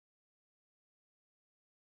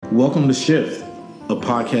Welcome to Shift, a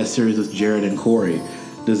podcast series with Jared and Corey,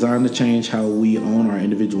 designed to change how we own our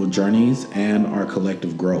individual journeys and our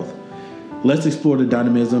collective growth. Let's explore the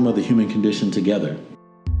dynamism of the human condition together.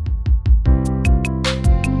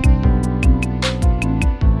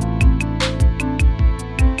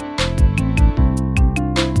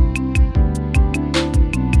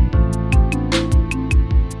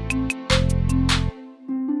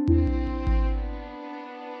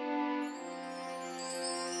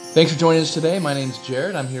 Thanks for joining us today. My name's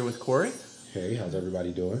Jared. I'm here with Corey. Hey, how's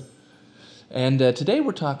everybody doing? And today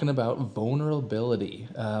we're talking about vulnerability.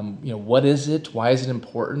 What is it? Why is it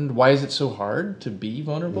important? Why is it so hard to be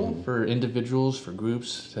vulnerable for individuals, for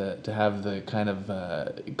groups, to have the kind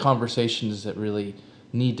of conversations that really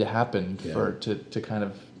need to happen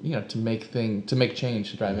to make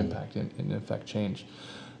change, to drive impact and affect change.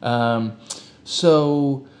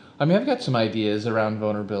 I've got some ideas around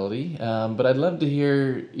vulnerability, but I'd love to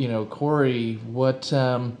hear, Corey,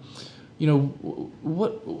 how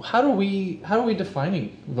are we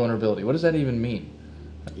defining vulnerability? What does that even mean?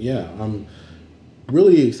 Yeah, I'm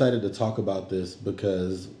really excited to talk about this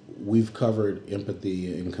because we've covered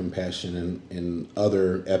empathy and compassion in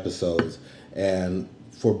other episodes, and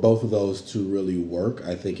for both of those to really work,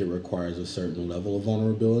 I think it requires a certain level of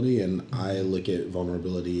vulnerability, and I look at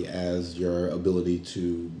vulnerability as your ability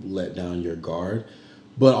to let down your guard,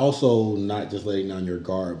 but also not just letting down your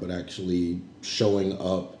guard, but actually showing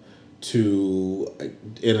up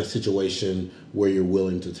in a situation where you're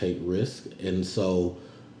willing to take risk. And so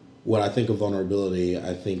when I think of vulnerability,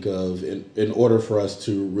 I think of in order for us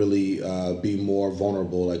to really be more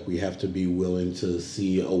vulnerable, like we have to be willing to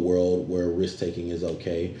see a world where risk taking is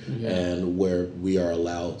okay, and where we are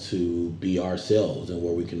allowed to be ourselves, and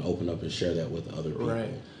where we can open up and share that with other people.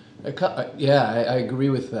 Right. I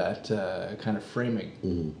agree with that kind of framing.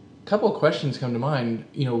 Mm-hmm. A couple of questions come to mind.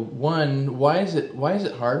 One, why is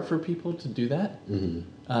it hard for people to do that? Mm-hmm.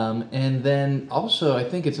 And then also, I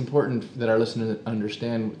think it's important that our listeners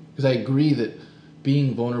understand, because I agree that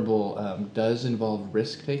being vulnerable does involve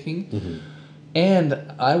risk-taking. Mm-hmm. And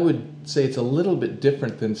I would say it's a little bit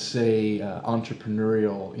different than, say,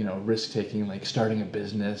 entrepreneurial, risk-taking, like starting a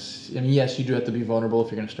business. I mean, yes, you do have to be vulnerable if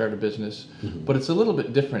you're going to start a business, but it's a little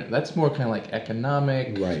bit different. That's more kind of like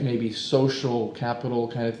economic, maybe social capital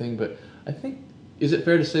kind of thing. But I think, is it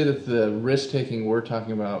fair to say that the risk-taking we're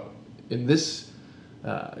talking about in this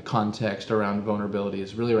context around vulnerability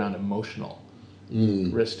is really around emotional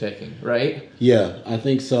risk-taking, right? Yeah, I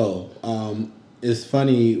think so. It's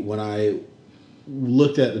funny, when I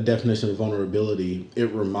looked at the definition of vulnerability,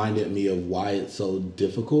 it reminded me of why it's so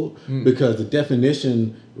difficult, because the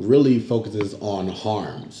definition really focuses on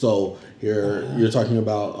harm. So you're talking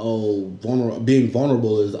about, being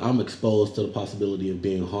vulnerable is I'm exposed to the possibility of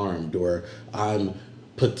being harmed, or I'm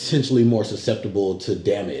potentially more susceptible to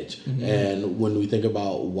damage. Mm-hmm. And when we think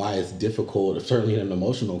about why it's difficult, certainly in an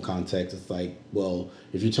emotional context, it's like, well,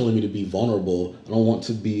 if you're telling me to be vulnerable, I don't want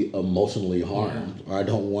to be emotionally harmed, or I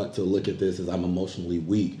don't want to look at this as I'm emotionally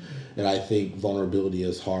weak. And I think vulnerability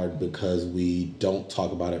is hard because we don't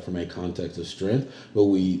talk about it from a context of strength, but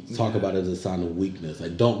we talk about it as a sign of weakness.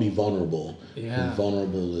 Like, don't be vulnerable. Yeah. And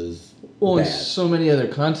vulnerable is bad. In so many other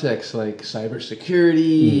contexts, like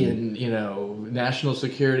cybersecurity and, national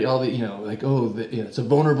security, all the, it's a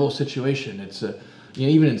vulnerable situation. It's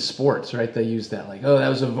even in sports, right? They use that, like, that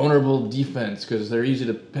was a vulnerable defense because they're easy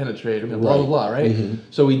to penetrate, blah, blah, blah, right? Mm-hmm.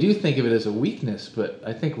 So we do think of it as a weakness, but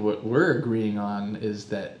I think what we're agreeing on is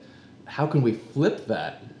that how can we flip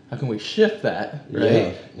that? How can we shift that,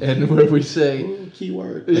 right? Yeah. And where we say...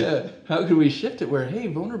 keyword. Yeah. How can we shift it where, hey,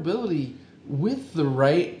 vulnerability with the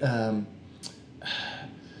right...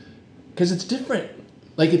 Because it's different.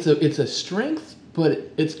 Like, it's a strength, but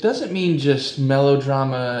it doesn't mean just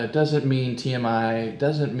melodrama. It doesn't mean TMI. It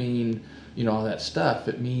doesn't mean, all that stuff.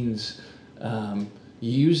 It means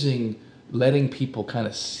letting people kind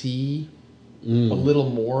of see a little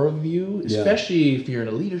more of you, especially if you're in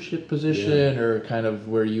a leadership position or kind of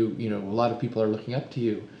where a lot of people are looking up to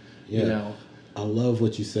you. I love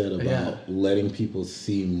what you said about letting people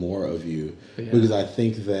see more of you, because I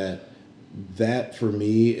think that for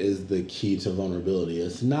me is the key to vulnerability.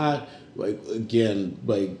 It's not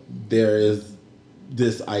there is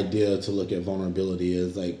this idea to look at vulnerability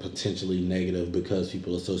as like potentially negative because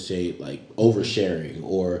people associate like oversharing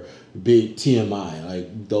or big TMI,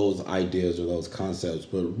 like those ideas or those concepts,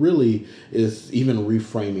 but really it's even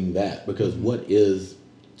reframing that, because what is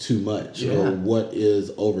too much or what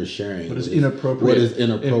is oversharing? What is inappropriate?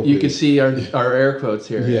 You can see our air quotes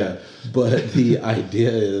here. Yeah. But the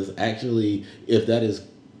idea is actually, if that is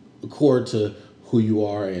core to who you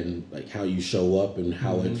are and like how you show up and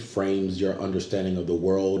how it frames your understanding of the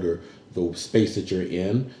world or the space that you're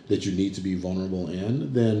in, that you need to be vulnerable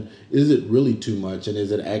in, then is it really too much? And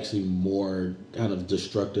is it actually more kind of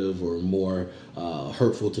destructive or more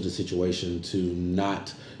hurtful to the situation to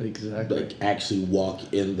not like actually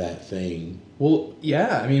walk in that thing? Well,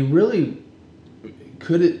 yeah, I mean, really,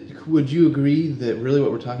 would you agree that really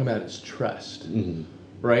what we're talking about is trust,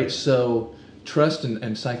 right? So trust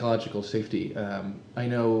and psychological safety. I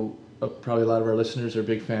know probably a lot of our listeners are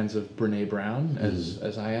big fans of Brene Brown,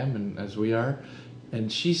 as I am and as we are.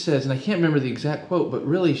 And she says, and I can't remember the exact quote, but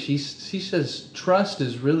really she says trust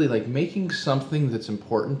is really like making something that's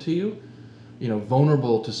important to you,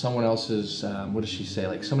 vulnerable to someone else's, what does she say?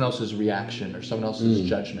 Like someone else's reaction or someone else's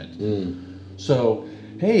judgment. So,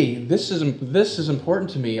 hey, this is important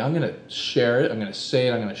to me. I'm going to share it. I'm going to say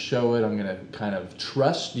it. I'm going to show it. I'm going to kind of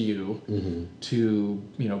trust you to,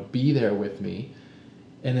 be there with me.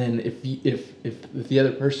 And then if the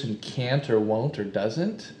other person can't or won't or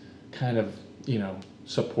doesn't kind of,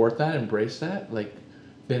 support that, embrace that, like,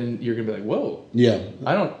 then you're going to be like, whoa. Yeah.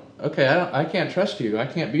 I can't trust you. I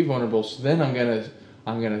can't be vulnerable. So then I'm going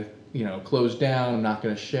to, close down. I'm not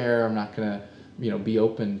going to share. I'm not going to, be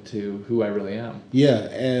open to who I really am. Yeah.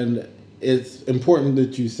 And it's important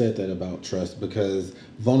that you said that about trust, because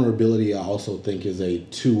vulnerability, I also think, is a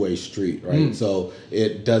two-way street, right? So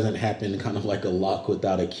it doesn't happen kind of like a lock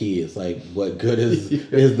without a key. It's like, what good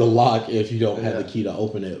is the lock if you don't have the key to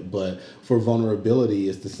open it? But for vulnerability,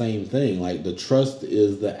 it's the same thing. Like the trust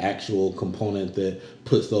is the actual component that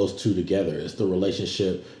puts those two together. It's the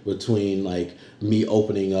relationship between like me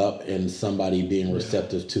opening up and somebody being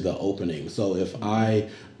receptive to the opening. So if I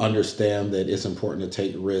understand that it's important to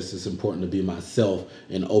take risks, it's important to be myself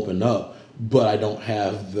and open up, but I don't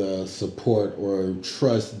have the support or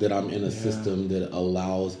trust that I'm in a system that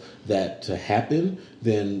allows that to happen,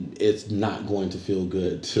 then it's not going to feel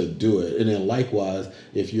good to do it. And then likewise,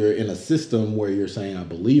 if you're in a system where you're saying, I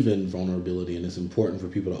believe in vulnerability and it's important for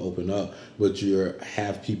people to open up, but you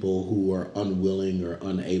have people who are unwilling or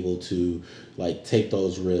unable to like take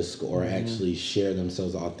those risks or actually share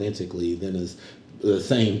themselves authentically, then it's the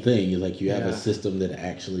same thing. It's like you have a system that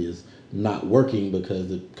actually is not working because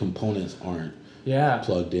the components aren't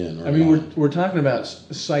plugged in. Or I mean, we're talking about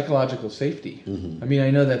psychological safety. I mean,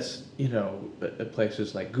 I know that's, at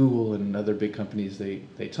places like Google and other big companies,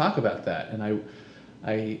 they talk about that. And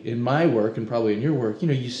I in my work and probably in your work,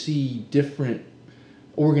 you see different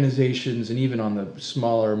organizations and even on the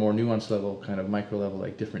smaller, more nuanced level, kind of micro level,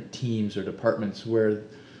 like different teams or departments where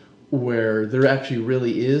there actually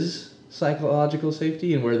really is psychological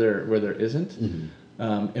safety and where there isn't.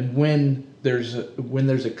 And when there's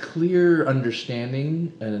a clear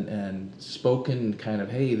understanding and spoken kind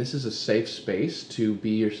of, hey, this is a safe space to be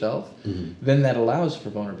yourself, then that allows for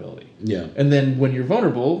vulnerability. Yeah. And then when you're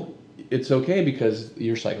vulnerable, it's okay because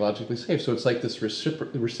you're psychologically safe. So it's like this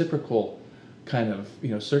reciprocal kind of,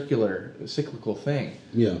 cyclical thing,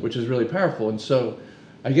 which is really powerful. And so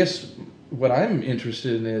I guess what I'm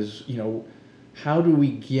interested in is, how do we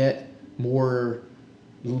get more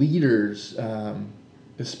leaders,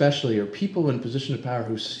 especially, or people in position of power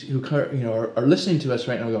who are listening to us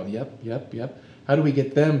right now going, yep. How do we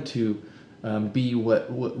get them to be what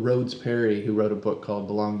Rhodes Perry, who wrote a book called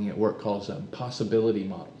Belonging at Work, calls possibility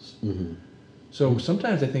models? So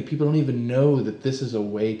sometimes I think people don't even know that this is a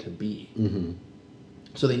way to be.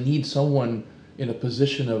 So they need someone in a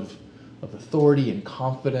position of authority and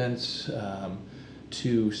confidence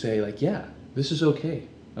to say, like, yeah, this is okay.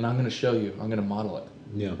 And I'm going to show you. I'm going to model it.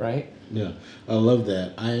 Yeah. Right? Yeah. I love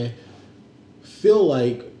that. I feel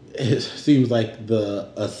like it seems like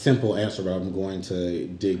a simple answer, but I'm going to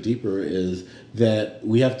dig deeper, is that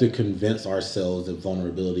we have to convince ourselves that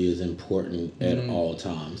vulnerability is important at all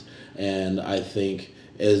times. And I think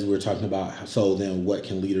as we're talking about, so then what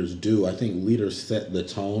can leaders do? I think leaders set the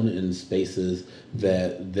tone in spaces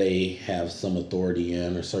that they have some authority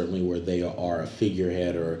in, or certainly where they are a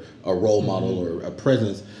figurehead or a role model or a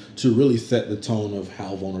presence, to really set the tone of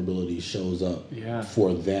how vulnerability shows up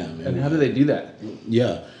for them. And how do they do that?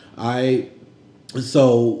 Yeah.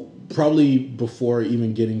 So probably before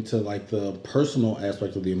even getting to like the personal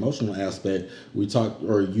aspect or the emotional aspect, we talked,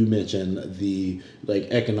 or you mentioned the like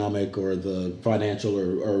economic or the financial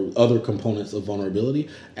or other components of vulnerability.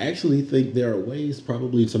 I actually think there are ways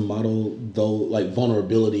probably to model though like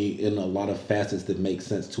vulnerability in a lot of facets that make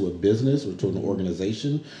sense to a business or to an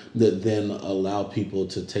organization, that then allow people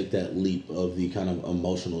to take that leap of the kind of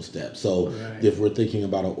emotional step. So if we're thinking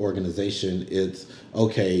about an organization, it's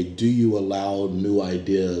okay, do you allow new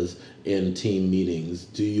ideas in team meetings?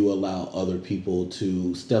 Do you allow other people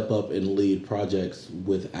to step up and lead projects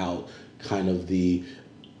without kind of the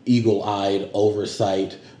eagle-eyed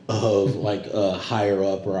oversight of like a higher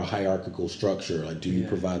up or a hierarchical structure? Like, do you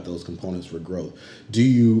provide those components for growth? Do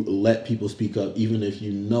you let people speak up even if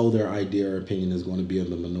you know their idea or opinion is going to be in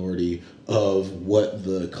the minority of what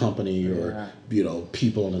the company or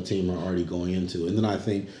people on the team are already going into? And then I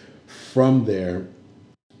think from there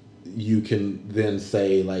you can then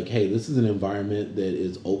say like, hey, this is an environment that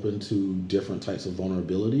is open to different types of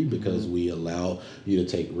vulnerability because we allow you to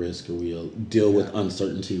take risk, or we deal with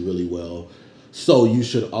uncertainty really well. So you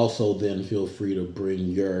should also then feel free to bring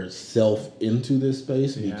yourself into this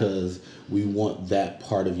space because we want that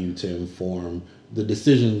part of you to inform the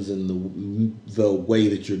decisions and the way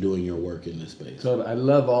that you're doing your work in this space. So I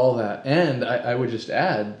love all that. And I would just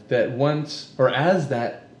add that once, or as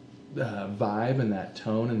that vibe and that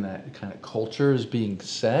tone and that kind of culture is being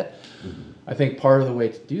set, I think part of the way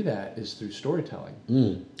to do that is through storytelling.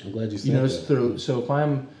 I'm glad you said that. So if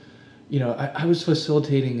I'm, I was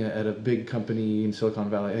facilitating at a big company in Silicon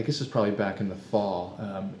Valley. I guess it's probably back in the fall,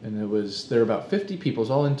 and there were about 50 people. It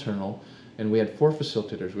was all internal, and we had 4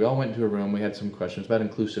 facilitators. We all went into a room. We had some questions about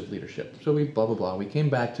inclusive leadership. So we blah blah blah. We came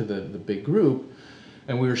back to the big group,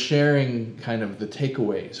 and we were sharing kind of the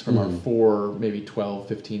takeaways from our 4, maybe 12,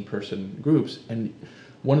 15 person groups. And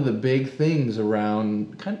one of the big things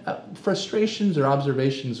around kind of frustrations or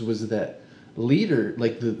observations was that leader,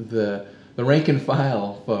 like the rank and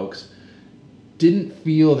file folks, didn't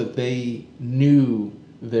feel that they knew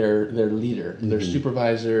their leader, their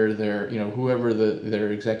supervisor, their whoever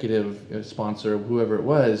their executive sponsor, whoever it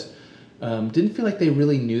was, didn't feel like they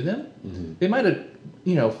really knew them. They might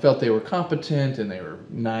have felt they were competent and they were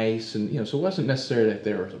nice, and so it wasn't necessarily that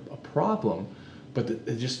there was a problem, but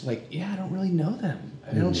they're just like, I don't really know them.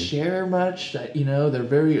 I don't share much.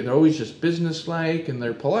 They're always just business-like and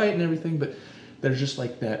they're polite and everything, but there's just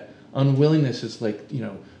like that unwillingness. It's like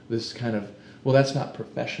this kind of, well, that's not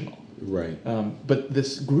professional. Right. But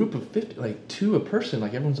this group of 50, like 2 a person,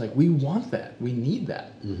 like everyone's like, we want that, we need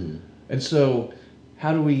that. And so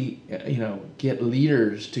how do we, get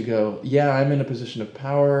leaders to go, I'm in a position of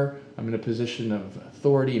power, I'm in a position of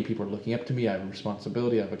authority, and people are looking up to me, I have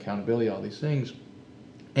responsibility, I have accountability, all these things.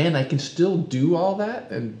 And I can still do all that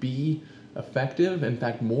and be effective, in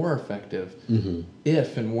fact, more effective,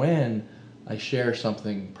 if and when I share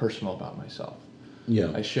something personal about myself.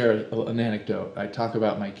 I share an anecdote. I talk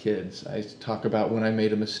about my kids. I talk about when I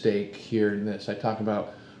made a mistake here in this. I talk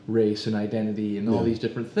about race and identity and all these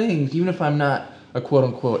different things, even if I'm not a quote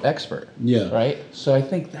unquote expert. Right? So I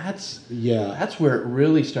think that's where it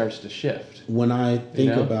really starts to shift. When I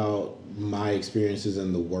think about my experiences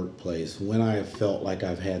in the workplace, when I have felt like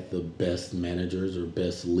I've had the best managers or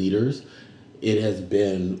best leaders, it has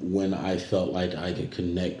been when I felt like I could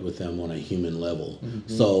connect with them on a human level.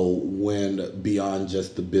 So when beyond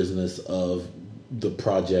just the business of the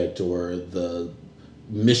project or the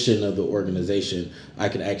mission of the organization, I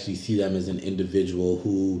could actually see them as an individual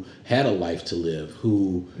who had a life to live,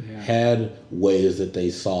 who had ways that they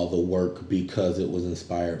saw the work because it was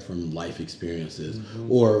inspired from life experiences,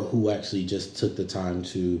 or who actually just took the time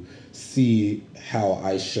to see how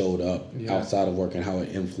I showed up outside of work and how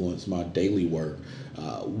it influenced my daily work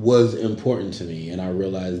was important to me. And I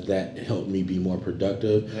realized that helped me be more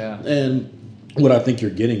productive. And what I think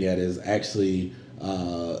you're getting at is actually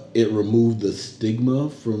it removed the stigma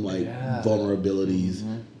from like vulnerability's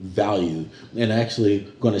value. And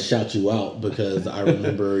actually going to shout you out because I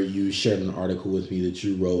remember you shared an article with me that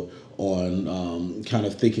you wrote on kind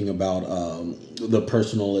of thinking about the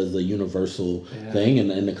personal as a universal thing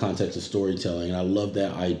in the context of storytelling. And I love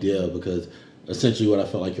that idea because essentially what I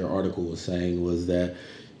felt like your article was saying was that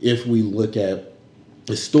if we look at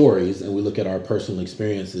the stories and we look at our personal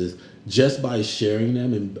experiences, just by sharing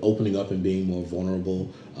them and opening up and being more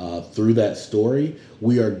vulnerable through that story,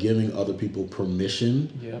 we are giving other people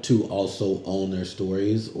permission to also own their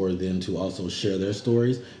stories or then to also share their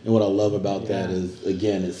stories. And what I love about that is,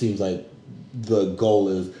 again, it seems like the goal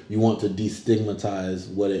is you want to destigmatize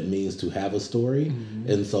what it means to have a story.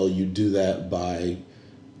 And so you do that by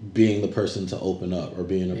being the person to open up or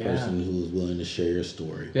being a person who is willing to share your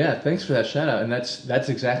story. Yeah, thanks for that shout out. And that's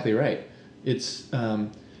exactly right. It's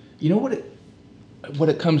what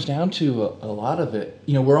it comes down to, a lot of it,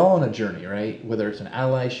 we're all on a journey, right? Whether it's an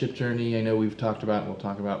allyship journey, I know we've talked about, and we'll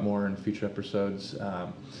talk about more in future episodes,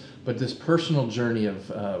 but this personal journey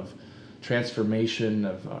of transformation,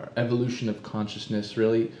 of our evolution of consciousness,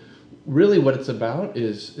 really what it's about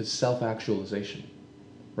is self-actualization,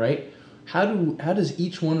 right? How does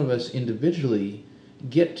each one of us individually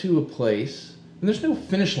get to a place and there's no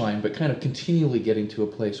finish line, but kind of continually getting to a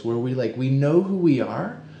place where we know who we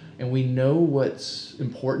are, and we know what's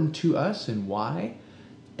important to us and why.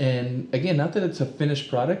 And again, not that it's a finished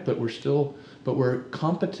product, but we're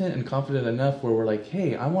competent and confident enough where we're like,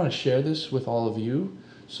 hey, I want to share this with all of you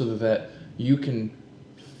so that you can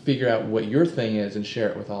figure out what your thing is and share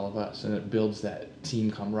it with all of us. And it builds that team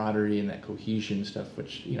camaraderie and that cohesion stuff,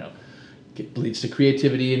 which, leads to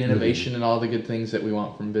creativity and innovation and all the good things that we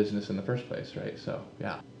want from business in the first place, right? So,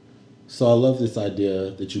 yeah. So I love this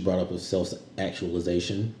idea that you brought up of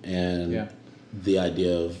self-actualization and the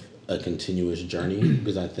idea of a continuous journey,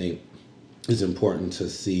 because I think it's important to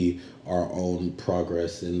see our own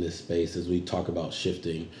progress in this space as we talk about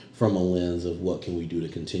shifting from a lens of what can we do to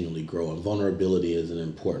continually grow. And vulnerability is an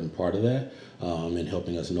important part of that, and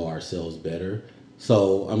helping us know ourselves better.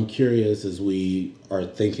 So I'm curious, as we are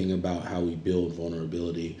thinking about how we build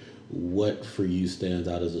vulnerability, what for you stands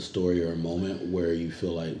out as a story or a moment where you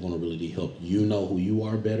feel like vulnerability helped you know who you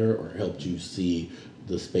are better, or helped you see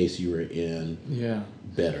the space you were in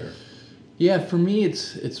better? Yeah, for me,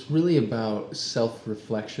 it's really about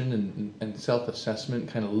self-reflection and self-assessment,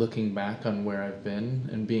 kind of looking back on where I've been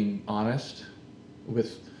and being honest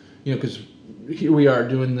with, because here we are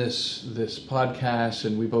doing this podcast,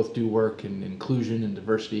 and we both do work in inclusion and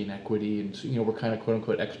diversity and equity, and so, we're kind of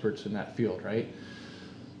quote-unquote experts in that field, right?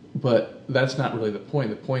 But that's not really the point.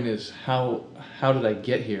 The point is how did I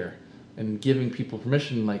get here, and giving people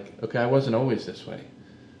permission, like, okay, I wasn't always this way.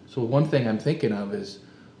 So one thing I'm thinking of is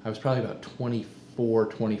I was probably about 24,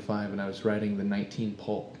 25, and I was writing the 19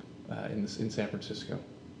 Polk in San Francisco.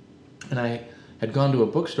 And I had gone to a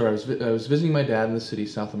bookstore. I was visiting my dad in the city,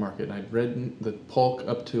 south of Market, and I'd read the Polk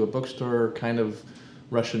up to a bookstore, kind of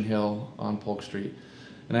Russian Hill on Polk Street.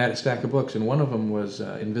 And I had a stack of books, and one of them was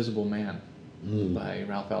Invisible Man by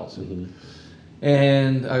Ralph Ellison.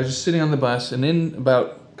 And I was just sitting on the bus, and then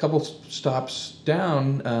about a couple stops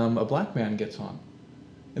down, a black man gets on.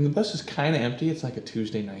 And the bus is kind of empty. It's like a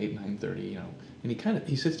Tuesday night, 9:30, and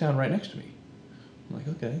he sits down right next to me. I'm like,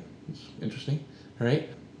 okay, that's interesting, all right?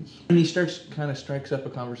 And he strikes up a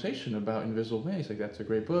conversation about Invisible Man. He's like, that's a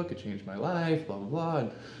great book. It changed my life, blah, blah, blah.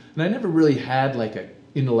 And I never really had like an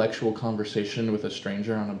intellectual conversation with a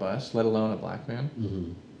stranger on a bus, let alone a black man.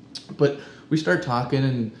 Mm-hmm. But we start talking,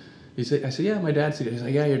 and I said, yeah, my dad's here. He's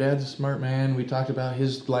like, yeah, your dad's a smart man. We talked about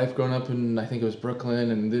his life growing up in, I think it was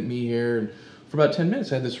Brooklyn, and me here. And for about 10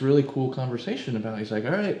 minutes, I had this really cool conversation about it. He's like,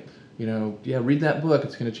 all right, read that book.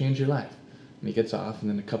 It's going to change your life. And he gets off, and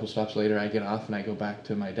then a couple stops later, I get off, and I go back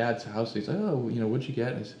to my dad's house. He's like, oh, what'd you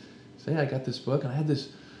get? And I say, I got this book, and I had this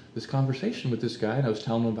conversation with this guy, and I was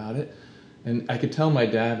telling him about it. And I could tell my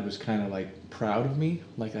dad was kind of like proud of me.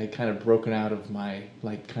 Like I kind of broken out of my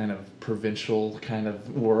like kind of provincial kind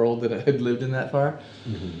of world that I had lived in that far.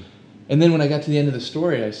 Mm-hmm. And then when I got to the end of the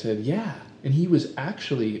story, I said, yeah. And he was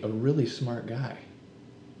actually a really smart guy.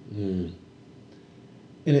 Mm.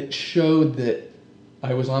 And it showed that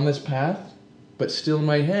I was on this path, but still in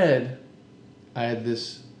my head, I had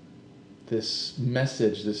this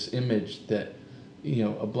message, this image that,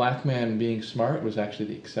 a black man being smart was actually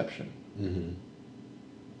the exception. Mm-hmm.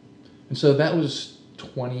 And so that was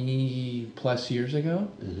 20 plus years ago.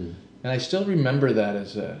 Mm-hmm. And I still remember that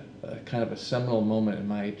as a kind of a seminal moment in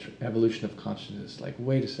my evolution of consciousness. Like,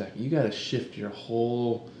 wait a second, you got to shift your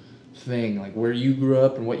whole thing, like where you grew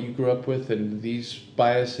up and what you grew up with and these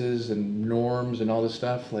biases and norms and all this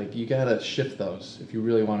stuff. Like, you got to shift those if you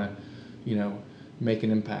really want to, make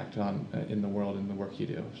an impact on in the world and the work you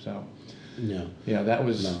do. So, that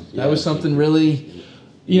was something really.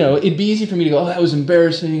 It'd be easy for me to go, oh, that was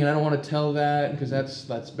embarrassing, and I don't want to tell that because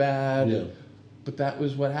that's bad. Yeah. But that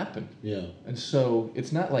was what happened. Yeah. And so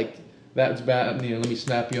it's not like that's bad. Let me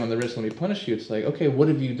snap you on the wrist, let me punish you. It's like, okay, what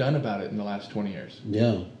have you done about it in the last 20 years?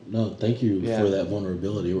 Yeah. No, thank you for that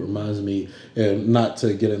vulnerability. It reminds me, and not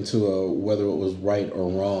to get into whether it was right or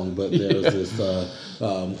wrong, but there was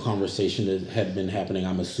this conversation that had been happening.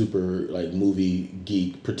 I'm a super movie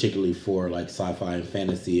geek, particularly for sci-fi and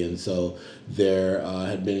fantasy, and so there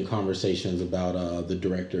had been conversations about the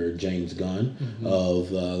director James Gunn mm-hmm. of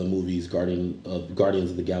the movies Guardians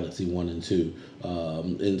of the Galaxy 1 and 2,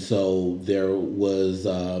 and so there was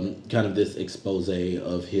kind of this expose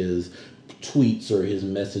of his tweets or his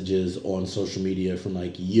messages on social media from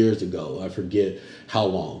years ago. I forget how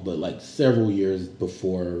long, but several years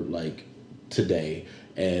before today.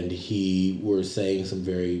 And he was saying some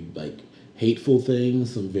very hateful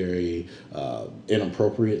things, some very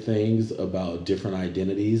inappropriate things about different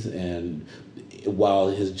identities. And while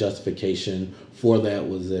his justification for that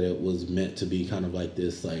was that it was meant to be kind of like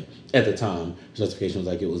this, like at the time, justification was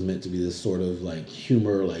like it was meant to be this sort of like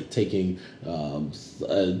humor, like taking a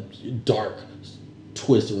dark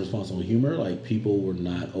twist in response on humor. Like people were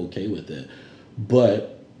not okay with it,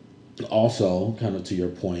 but also kind of to your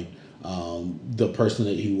point, the person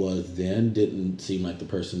that he was then didn't seem like the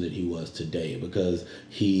person that he was today, because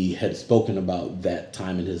he had spoken about that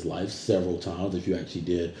time in his life several times. If you actually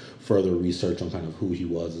did further research on kind of who he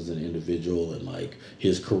was as an individual and like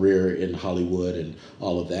his career in Hollywood and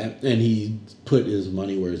all of that, and he put his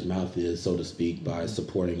money where his mouth is, so to speak, by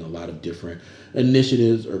supporting a lot of different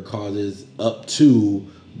initiatives or causes up to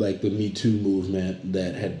like the Me Too movement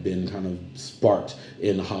that had been kind of sparked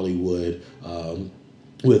in Hollywood,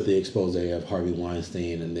 with the expose of Harvey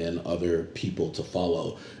Weinstein and then other people to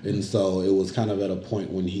follow. And so it was kind of at a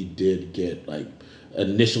point when he did get like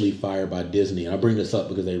initially fired by Disney. And I bring this up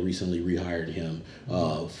because they recently rehired him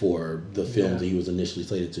for the film that he was initially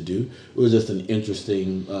slated to do. It was just an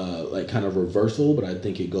interesting like kind of reversal, but I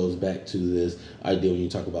think it goes back to this idea when you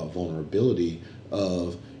talk about vulnerability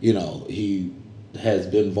of, you know, he has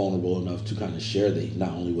been vulnerable enough to kind of share that not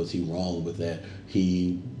only was he wrong, but that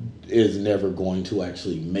he is never going to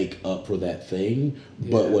actually make up for that thing,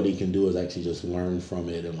 but what he can do is actually just learn from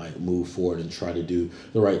it and like move forward and try to do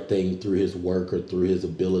the right thing through his work or through his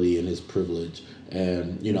ability and his privilege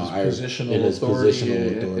and, you know, his positional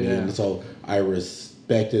authority. And so I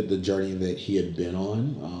respected the journey that he had been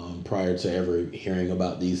on prior to ever hearing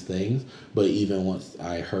about these things. But even once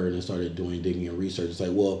I heard and started digging and research, it's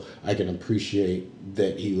like, well, I can appreciate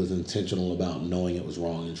that he was intentional about knowing it was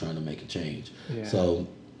wrong and trying to make a change. So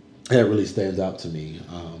that really stands out to me.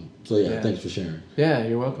 Thanks for sharing. Yeah,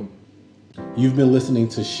 you're welcome. You've been listening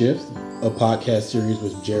to Shift, a podcast series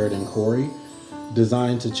with Jared and Corey,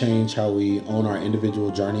 designed to change how we own our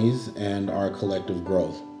individual journeys and our collective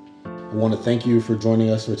growth. I want to thank you for joining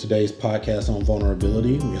us for today's podcast on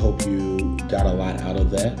vulnerability. We hope you got a lot out of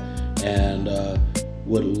that, and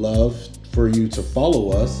would love for you to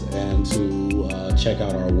follow us and to check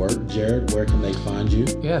out our work. Jared, where can they find you?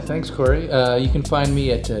 Yeah, thanks, Corey. You can find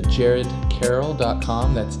me at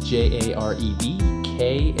jaredcarroll.com. That's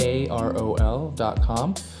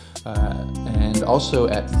JaredKarol.com. And also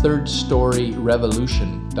at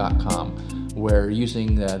thirdstoryrevolution.com, where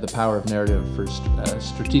using the power of narrative for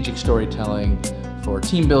strategic storytelling, for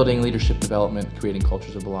team building, leadership development, creating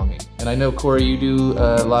cultures of belonging. And I know, Corey, you do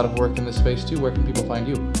a lot of work in this space too. Where can people find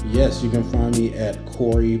you? Yes, you can find me at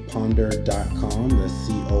CoreyPonder.com. That's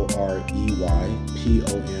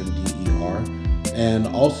CoreyPonder. And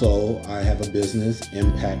also, I have a business,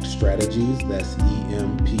 Impact Strategies. That's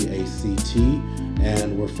EMPACT.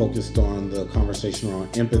 And we're focused on the conversation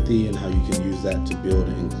around empathy and how you can use that to build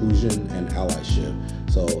inclusion and allyship.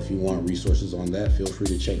 So if you want resources on that, feel free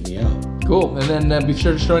to check me out. Cool. And then be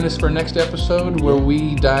sure to join us for our next episode where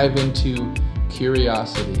we dive into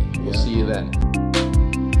curiosity. We'll see you then.